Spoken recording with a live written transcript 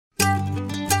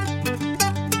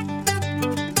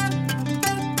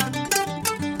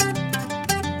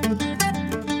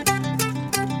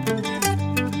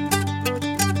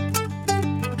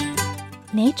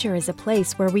nature is a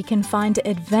place where we can find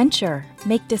adventure,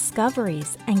 make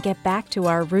discoveries, and get back to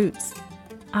our roots.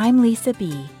 I'm Lisa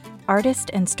B., artist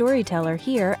and storyteller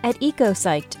here at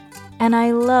EcoPsyched, and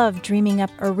I love dreaming up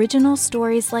original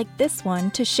stories like this one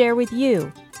to share with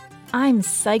you. I'm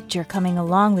psyched you're coming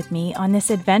along with me on this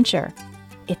adventure.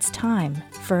 It's time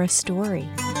for a story.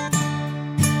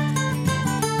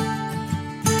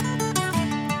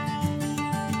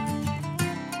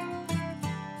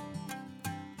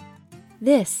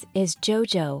 This is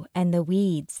JoJo and the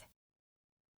Weeds.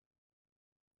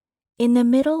 In the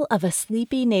middle of a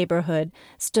sleepy neighborhood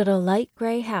stood a light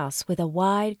gray house with a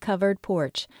wide covered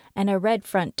porch and a red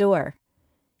front door.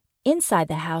 Inside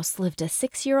the house lived a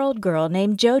 6-year-old girl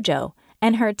named JoJo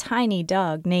and her tiny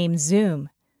dog named Zoom.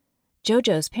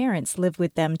 JoJo's parents lived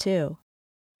with them too.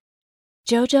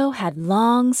 JoJo had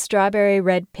long strawberry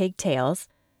red pigtails,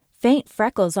 faint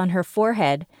freckles on her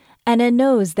forehead, and a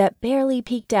nose that barely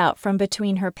peeked out from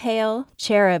between her pale,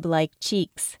 cherub-like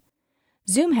cheeks.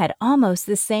 Zoom had almost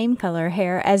the same color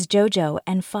hair as JoJo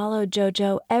and followed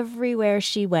JoJo everywhere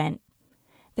she went.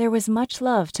 There was much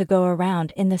love to go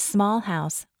around in the small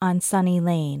house on Sunny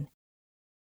Lane.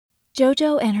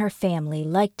 JoJo and her family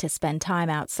liked to spend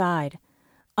time outside.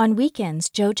 On weekends,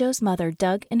 JoJo's mother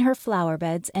dug in her flower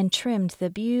beds and trimmed the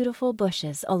beautiful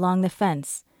bushes along the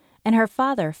fence, and her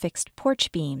father fixed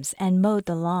porch beams and mowed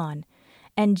the lawn,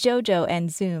 and JoJo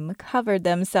and Zoom covered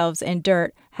themselves in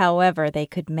dirt however they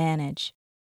could manage.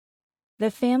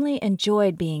 The family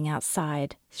enjoyed being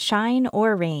outside, shine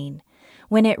or rain.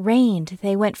 When it rained,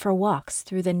 they went for walks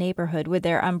through the neighborhood with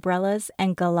their umbrellas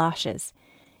and galoshes.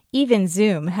 Even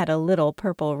Zoom had a little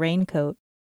purple raincoat.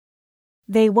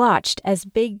 They watched as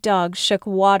big dogs shook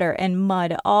water and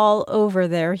mud all over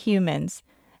their humans.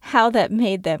 How that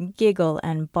made them giggle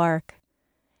and bark.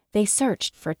 They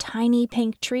searched for tiny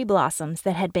pink tree blossoms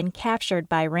that had been captured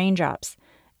by raindrops,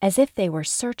 as if they were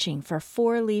searching for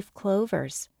 4-leaf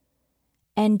clovers.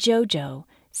 And JoJo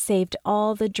saved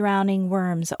all the drowning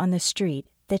worms on the street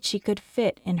that she could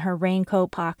fit in her raincoat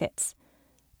pockets.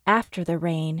 After the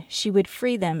rain, she would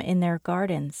free them in their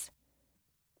gardens.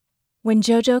 When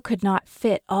JoJo could not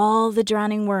fit all the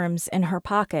drowning worms in her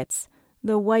pockets,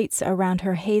 the whites around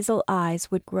her hazel eyes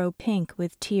would grow pink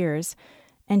with tears,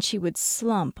 and she would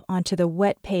slump onto the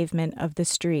wet pavement of the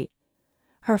street.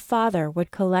 Her father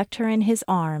would collect her in his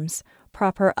arms,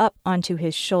 prop her up onto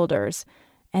his shoulders,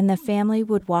 and the family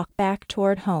would walk back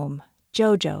toward home,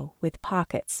 JoJo with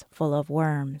pockets full of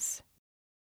worms.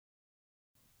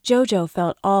 JoJo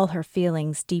felt all her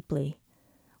feelings deeply.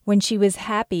 When she was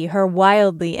happy, her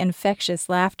wildly infectious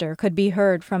laughter could be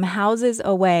heard from houses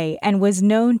away and was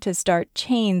known to start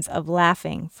chains of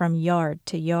laughing from yard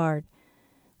to yard.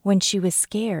 When she was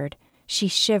scared, she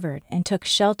shivered and took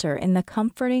shelter in the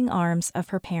comforting arms of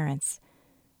her parents.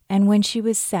 And when she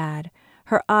was sad,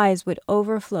 her eyes would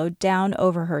overflow down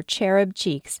over her cherub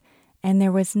cheeks, and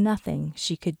there was nothing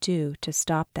she could do to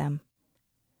stop them.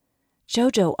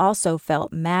 JoJo also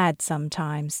felt mad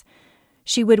sometimes.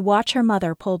 She would watch her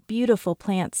mother pull beautiful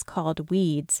plants called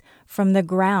weeds from the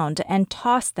ground and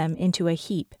toss them into a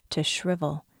heap to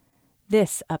shrivel.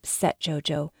 This upset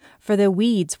JoJo, for the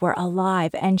weeds were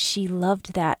alive and she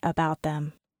loved that about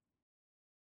them.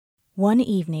 One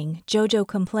evening, JoJo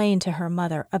complained to her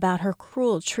mother about her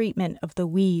cruel treatment of the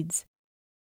weeds.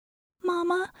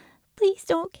 "Mama, please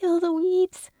don't kill the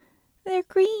weeds. They're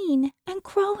green and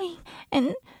growing,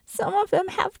 and some of them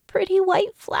have pretty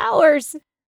white flowers."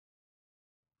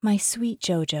 "My sweet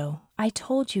JoJo, I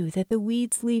told you that the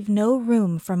weeds leave no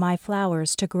room for my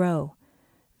flowers to grow.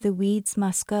 The weeds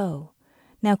must go.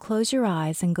 Now close your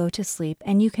eyes and go to sleep,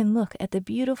 and you can look at the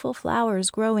beautiful flowers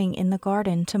growing in the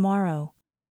garden tomorrow."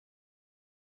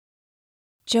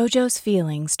 JoJo's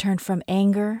feelings turned from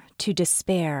anger to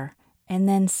despair, and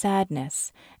then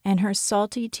sadness, and her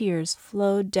salty tears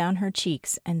flowed down her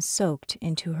cheeks and soaked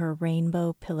into her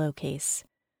rainbow pillowcase.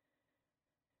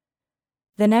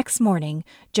 The next morning,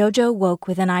 JoJo woke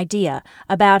with an idea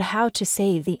about how to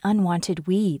save the unwanted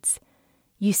weeds.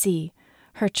 You see,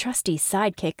 her trusty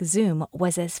sidekick Zoom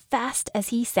was as fast as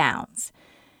he sounds.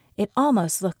 It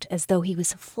almost looked as though he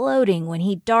was floating when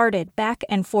he darted back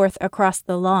and forth across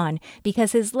the lawn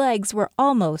because his legs were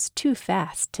almost too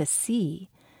fast to see.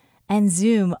 And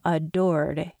Zoom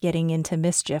adored getting into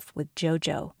mischief with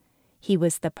JoJo. He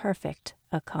was the perfect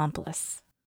accomplice.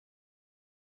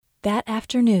 That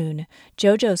afternoon,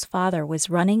 JoJo's father was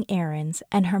running errands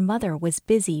and her mother was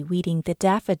busy weeding the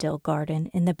daffodil garden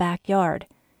in the backyard.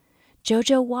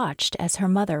 JoJo watched as her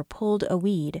mother pulled a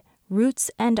weed,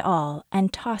 roots and all,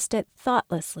 and tossed it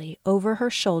thoughtlessly over her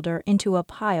shoulder into a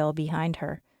pile behind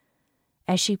her.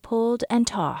 As she pulled and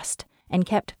tossed, and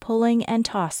kept pulling and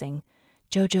tossing,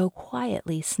 Jojo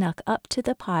quietly snuck up to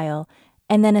the pile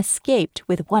and then escaped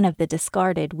with one of the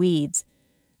discarded weeds.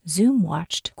 Zoom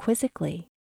watched quizzically.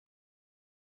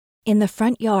 In the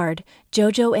front yard,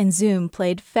 Jojo and Zoom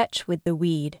played fetch with the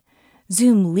weed.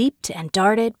 Zoom leaped and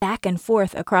darted back and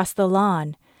forth across the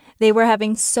lawn. They were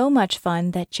having so much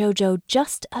fun that Jojo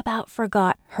just about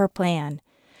forgot her plan.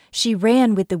 She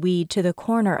ran with the weed to the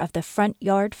corner of the front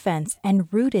yard fence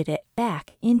and rooted it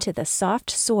back into the soft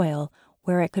soil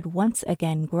where it could once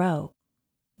again grow.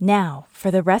 Now for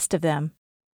the rest of them.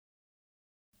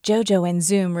 Jojo and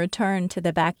Zoom returned to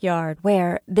the backyard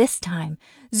where, this time,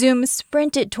 Zoom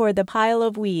sprinted toward the pile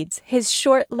of weeds, his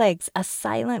short legs a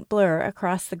silent blur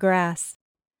across the grass.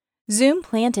 Zoom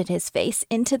planted his face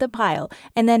into the pile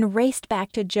and then raced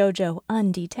back to Jojo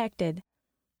undetected.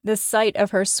 The sight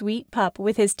of her sweet pup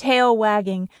with his tail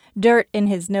wagging, dirt in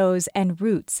his nose, and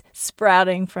roots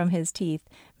sprouting from his teeth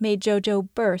made Jojo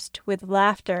burst with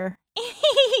laughter.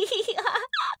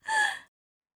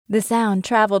 The sound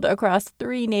traveled across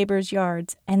 3 neighbors'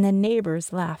 yards, and the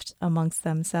neighbors laughed amongst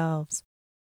themselves.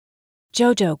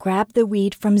 Jojo grabbed the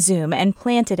weed from Zoom and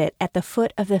planted it at the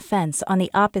foot of the fence on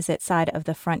the opposite side of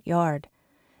the front yard.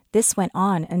 This went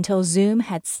on until Zoom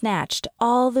had snatched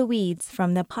all the weeds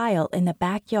from the pile in the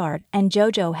backyard and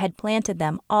Jojo had planted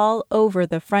them all over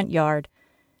the front yard.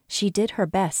 She did her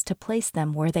best to place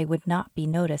them where they would not be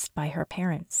noticed by her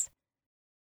parents.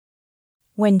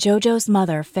 When Jojo's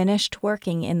mother finished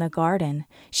working in the garden,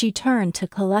 she turned to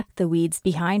collect the weeds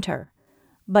behind her.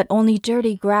 But only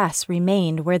dirty grass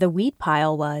remained where the weed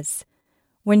pile was.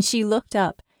 When she looked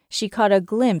up, she caught a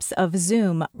glimpse of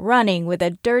Zoom running with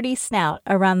a dirty snout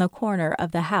around the corner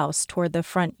of the house toward the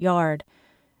front yard.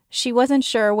 She wasn't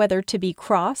sure whether to be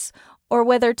cross or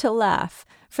whether to laugh,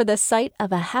 for the sight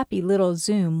of a happy little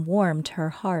Zoom warmed her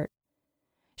heart.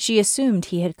 She assumed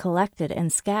he had collected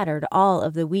and scattered all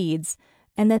of the weeds,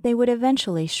 and that they would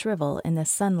eventually shrivel in the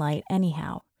sunlight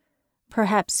anyhow.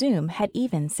 Perhaps Zoom had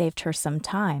even saved her some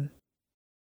time.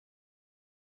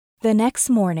 The next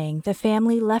morning, the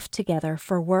family left together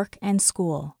for work and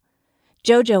school.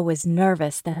 Jojo was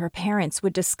nervous that her parents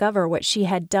would discover what she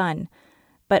had done,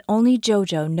 but only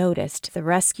Jojo noticed the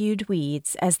rescued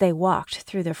weeds as they walked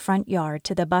through the front yard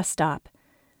to the bus stop.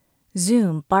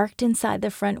 Zoom barked inside the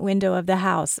front window of the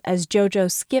house as Jojo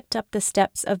skipped up the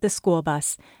steps of the school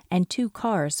bus and 2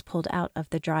 cars pulled out of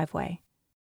the driveway.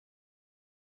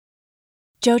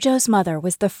 Jojo's mother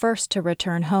was the first to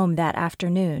return home that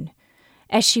afternoon.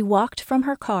 As she walked from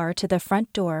her car to the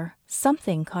front door,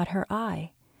 something caught her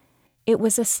eye. It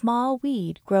was a small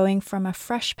weed growing from a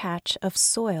fresh patch of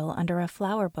soil under a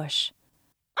flower bush.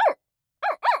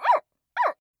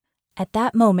 At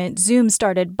that moment, Zoom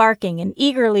started barking and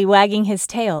eagerly wagging his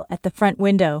tail at the front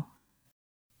window.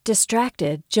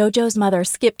 Distracted, Jojo's mother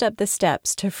skipped up the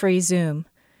steps to free Zoom.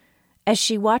 As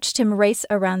she watched him race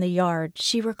around the yard,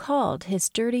 she recalled his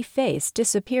dirty face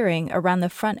disappearing around the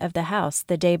front of the house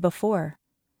the day before.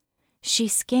 She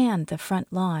scanned the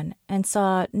front lawn and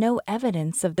saw no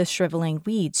evidence of the shriveling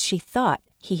weeds she thought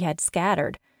he had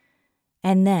scattered.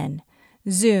 And then,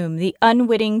 Zoom, the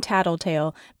unwitting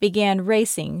tattletale, began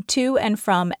racing to and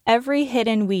from every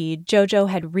hidden weed Jojo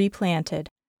had replanted.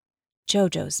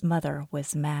 Jojo's mother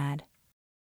was mad.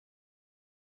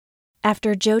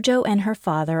 After Jojo and her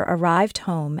father arrived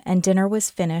home and dinner was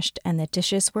finished and the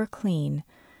dishes were clean,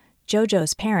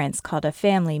 Jojo's parents called a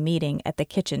family meeting at the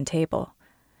kitchen table.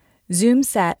 Zoom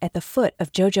sat at the foot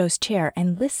of Jojo's chair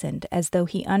and listened as though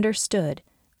he understood,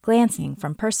 glancing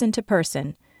from person to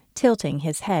person, tilting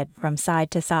his head from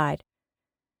side to side.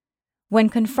 When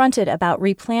confronted about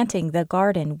replanting the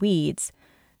garden weeds,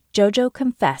 Jojo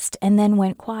confessed and then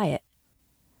went quiet.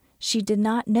 She did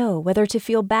not know whether to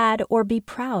feel bad or be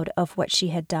proud of what she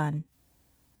had done.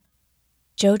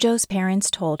 Jojo's parents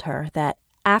told her that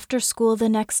after school the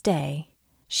next day,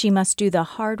 she must do the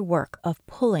hard work of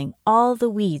pulling all the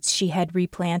weeds she had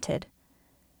replanted.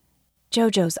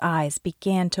 Jojo's eyes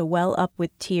began to well up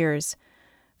with tears.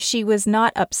 She was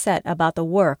not upset about the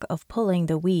work of pulling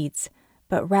the weeds,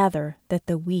 but rather that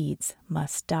the weeds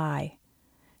must die.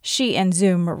 She and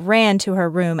Zoom ran to her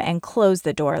room and closed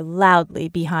the door loudly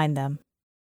behind them.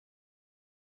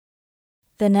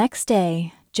 The next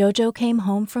day, Jojo came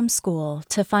home from school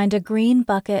to find a green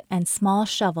bucket and small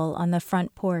shovel on the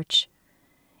front porch.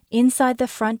 Inside the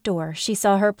front door, she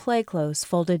saw her play clothes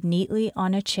folded neatly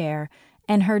on a chair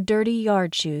and her dirty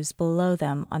yard shoes below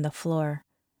them on the floor.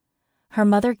 Her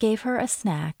mother gave her a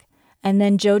snack, and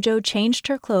then Jojo changed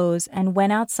her clothes and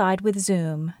went outside with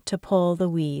Zoom to pull the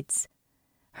weeds.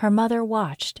 Her mother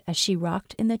watched as she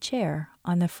rocked in the chair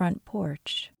on the front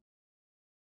porch.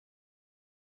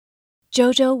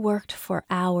 Jojo worked for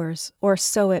hours, or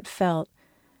so it felt.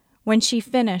 When she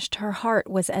finished, her heart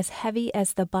was as heavy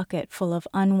as the bucket full of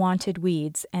unwanted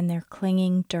weeds and their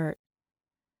clinging dirt.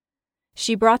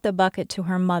 She brought the bucket to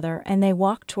her mother, and they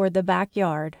walked toward the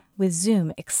backyard, with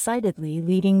Zoom excitedly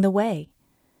leading the way.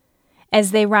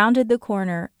 As they rounded the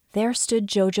corner, there stood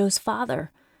Jojo's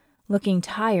father, looking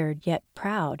tired yet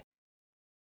proud.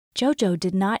 Jojo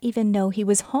did not even know he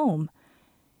was home.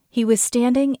 He was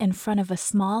standing in front of a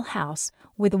small house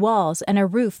with walls and a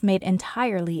roof made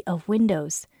entirely of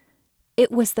windows. It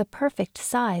was the perfect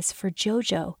size for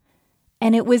Jojo,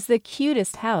 and it was the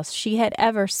cutest house she had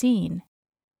ever seen.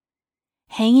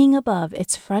 Hanging above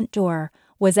its front door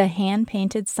was a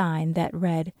hand-painted sign that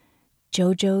read,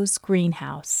 "Jojo's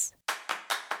Greenhouse."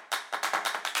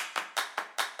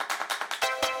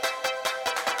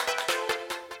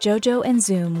 Jojo and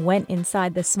Zoom went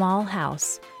inside the small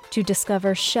house to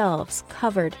discover shelves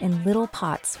covered in little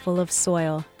pots full of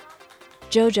soil.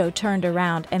 Jojo turned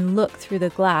around and looked through the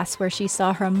glass where she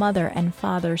saw her mother and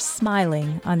father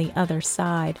smiling on the other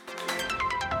side.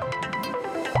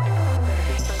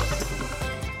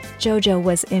 Jojo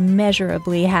was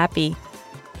immeasurably happy.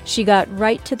 She got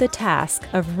right to the task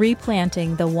of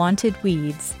replanting the wanted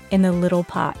weeds in the little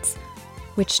pots,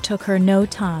 which took her no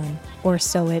time, or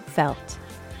so it felt.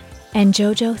 And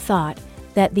Jojo thought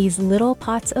that these little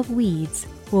pots of weeds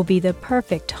will be the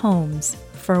perfect homes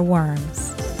for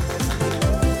worms.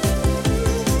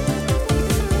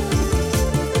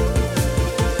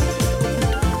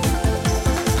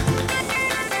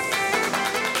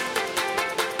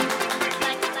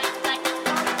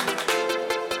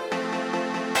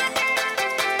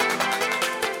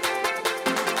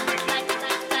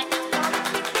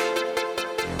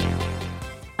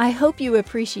 I hope you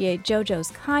appreciate Jojo's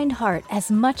kind heart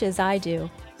as much as I do.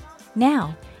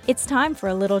 Now, it's time for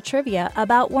a little trivia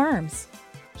about worms.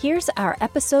 Here's our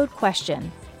episode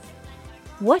question.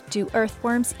 What do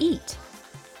earthworms eat?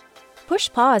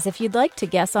 Push pause if you'd like to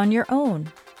guess on your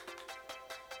own.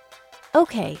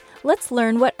 Okay, let's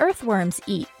learn what earthworms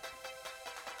eat.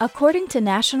 According to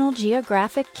National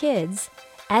Geographic Kids,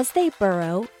 as they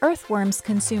burrow, earthworms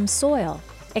consume soil,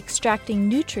 extracting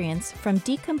nutrients from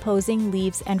decomposing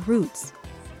leaves and roots.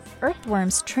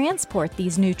 Earthworms transport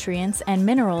these nutrients and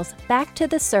minerals back to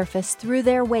the surface through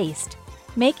their waste,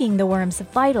 making the worms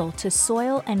vital to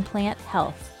soil and plant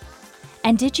health.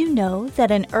 And did you know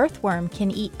that an earthworm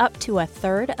can eat up to a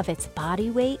third of its body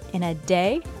weight in a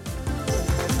day?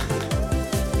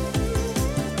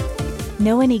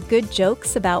 Know any good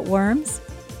jokes about worms?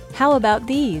 How about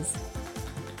these?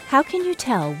 How can you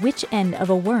tell which end of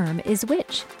a worm is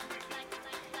which?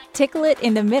 Tickle it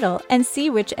in the middle and see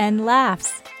which end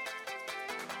laughs.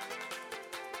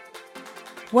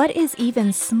 What is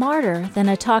even smarter than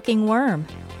a talking worm?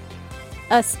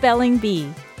 A spelling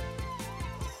bee.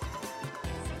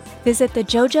 Visit the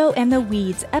Jojo and the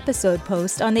Weeds episode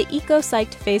post on the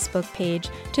EcoPsyched Facebook page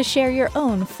to share your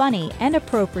own funny and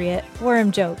appropriate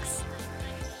worm jokes.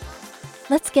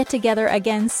 Let's get together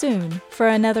again soon for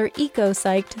another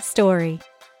EcoPsyched story.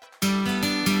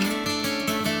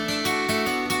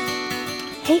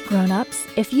 Hey grown-ups,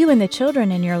 if you and the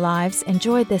children in your lives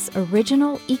enjoyed this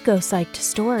original EcoPsyched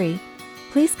story,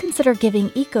 please consider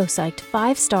giving EcoPsyched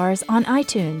 5 stars on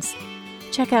iTunes.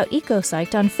 Check out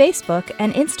EcoPsyched on Facebook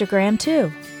and Instagram too.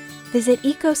 Visit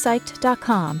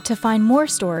ecopsyched.com to find more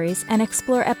stories and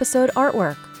explore episode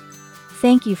artwork.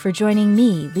 Thank you for joining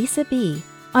me, Lisa B.,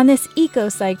 on this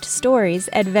EcoPsyched Stories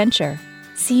adventure.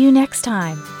 See you next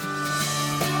time.